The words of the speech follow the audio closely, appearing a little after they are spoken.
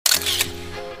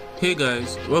Hey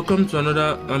guys, welcome to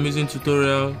another amazing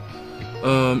tutorial.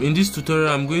 In this tutorial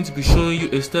I'm going to be showing you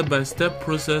a step-by-step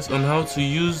process on how to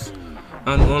use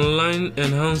an online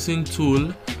enhancing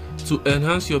tool to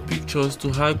enhance your pictures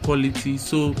to high quality.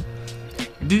 So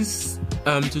this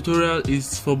tutorial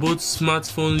is for both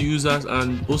smartphone users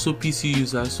and also PC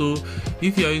users. So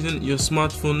if you are using your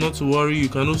smartphone, not to worry, you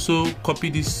can also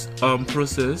copy this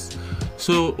process.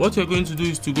 So what you're going to do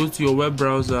is to go to your web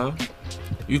browser.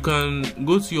 You can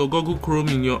go to your Google Chrome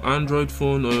in your Android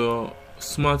phone or your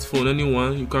smartphone,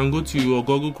 anyone. You can go to your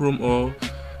Google Chrome or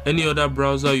any other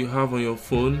browser you have on your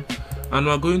phone, and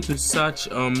we're going to search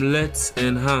let's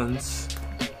enhance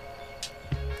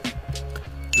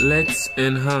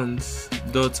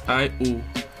letsenhance.io.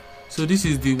 so this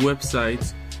is the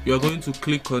website. You are going to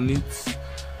click on it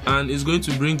and it's going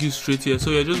to bring you straight here.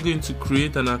 So you're just going to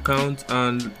create an account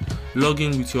and log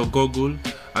in with your Google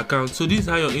account. So this is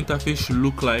how your interface should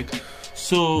look like.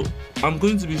 So I'm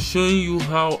going to be showing you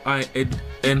how I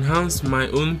enhance my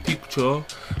own picture,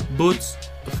 both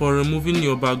for removing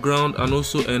your background and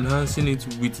also enhancing it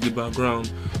with the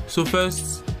background. So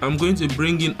first I'm going to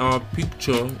bring in our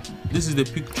picture. This is the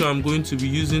picture I'm going to be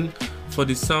using for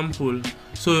the sample.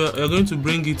 So you're going to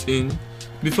bring it in.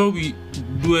 Before we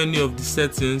do any of the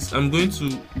settings, I'm going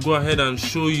to go ahead and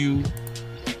show you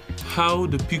how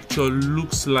the picture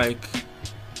looks like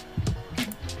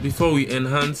before we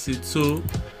enhance it. So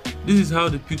this is how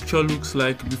the picture looks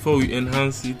like before we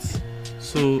enhance it.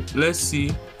 So let's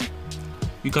see.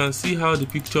 You can see how the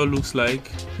picture looks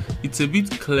like. It's a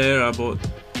bit clearer, but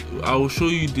I will show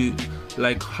you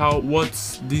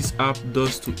what this app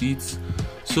does to it.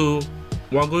 So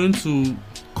we're going to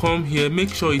come here,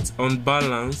 make sure it's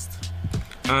unbalanced,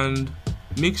 and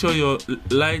make sure your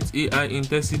light AI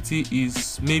intensity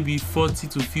is maybe 40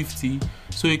 to 50.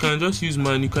 So you can just use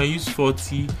mine, you can use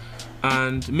 40,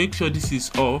 and make sure this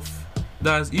is off.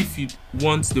 That's if you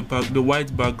want the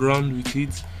white background with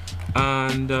it,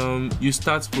 and you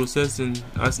start processing.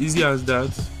 As easy as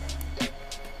that.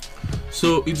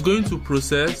 So it's going to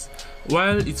process.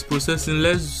 While it's processing,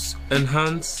 let's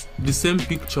enhance the same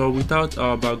picture without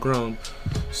our background.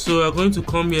 So we're going to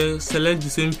come here, select the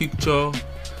same picture,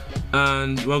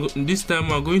 and this time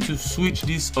we're going to switch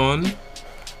this on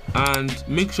and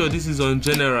make sure this is on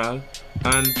general,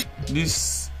 and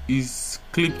this is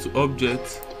clip to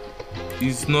object,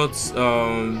 is not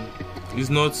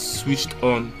switched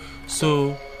on.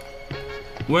 So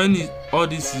when all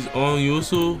this is on, you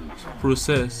also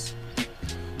process.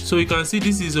 So you can see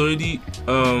this is already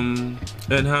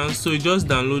enhanced, so you just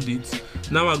download it.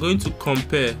 Now we're going to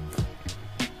compare.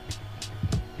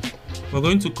 We're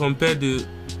going to compare the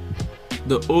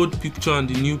old picture and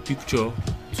the new picture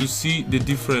to see the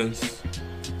difference.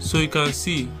 So you can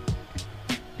see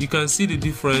the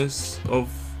difference of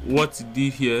what it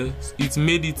did here. It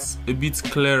made it a bit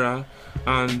clearer,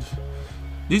 and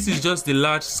this is just the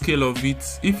large scale of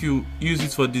it. If you use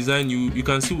it for design, you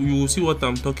will see what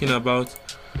I'm talking about.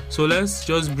 So let's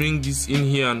just bring this in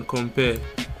here and compare.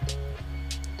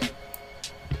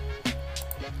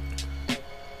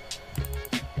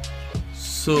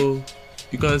 So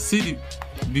you can see the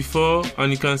before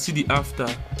and you can see the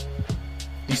after.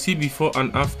 You see before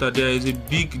and after, there is a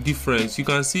big difference. You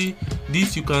can see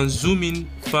this, you can zoom in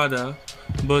further,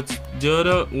 but the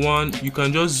other one you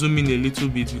can just zoom in a little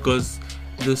bit because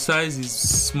the size is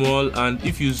small, and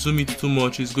if you zoom it too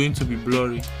much it's going to be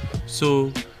blurry.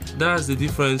 So that's the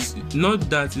difference. Not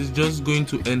that it's just going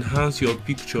to enhance your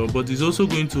picture, but it's also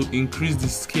going to increase the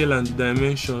scale and the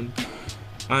dimension,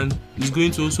 and it's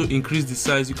going to also increase the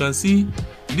size. You can see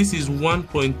this is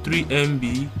 1.3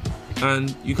 MB,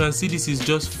 and you can see this is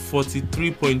just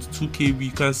 43.2 KB.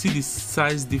 You can see the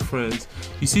size difference.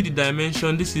 You see the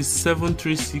dimension. This is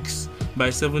 736 by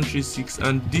 736,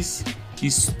 and this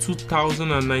is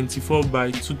 2094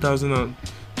 by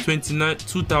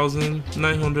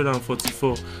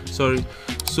 2944. Sorry.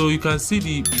 So you can see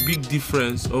the big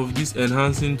difference of this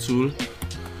enhancing tool.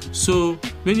 So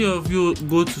many of you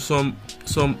go to some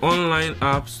online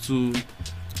apps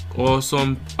or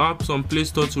some apps on Play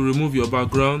Store to remove your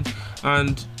background,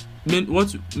 and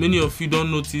what many of you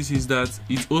don't notice is that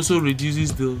it also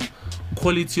reduces the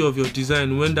quality of your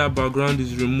design when that background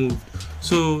is removed.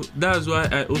 So that's why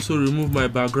I also remove my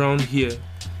background here,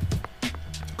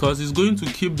 because it's going to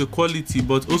keep the quality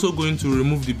but also going to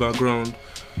remove the background.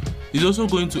 It's also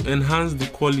going to enhance the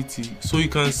quality. So you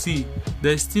can see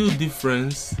there's still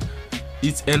difference.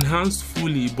 It's enhanced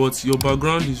fully but your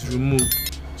background is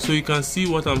removed. So you can see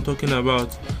what I'm talking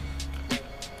about.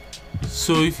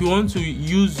 So if you want to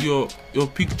use your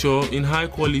picture in high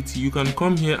quality, you can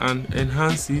come here and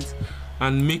enhance it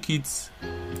and make it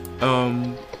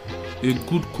a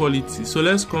good quality. So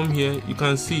let's come here. You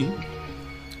can see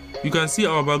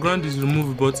our background is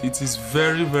removed, but it is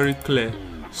very, very clear.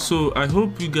 So I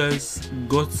hope you guys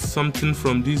got something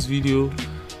from this video,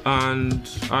 and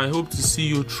I hope to see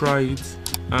you try it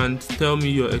and tell me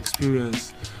your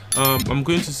experience. I'm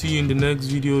going to see you in the next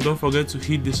video. Don't forget to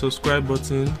hit the subscribe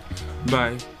button.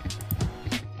 Bye.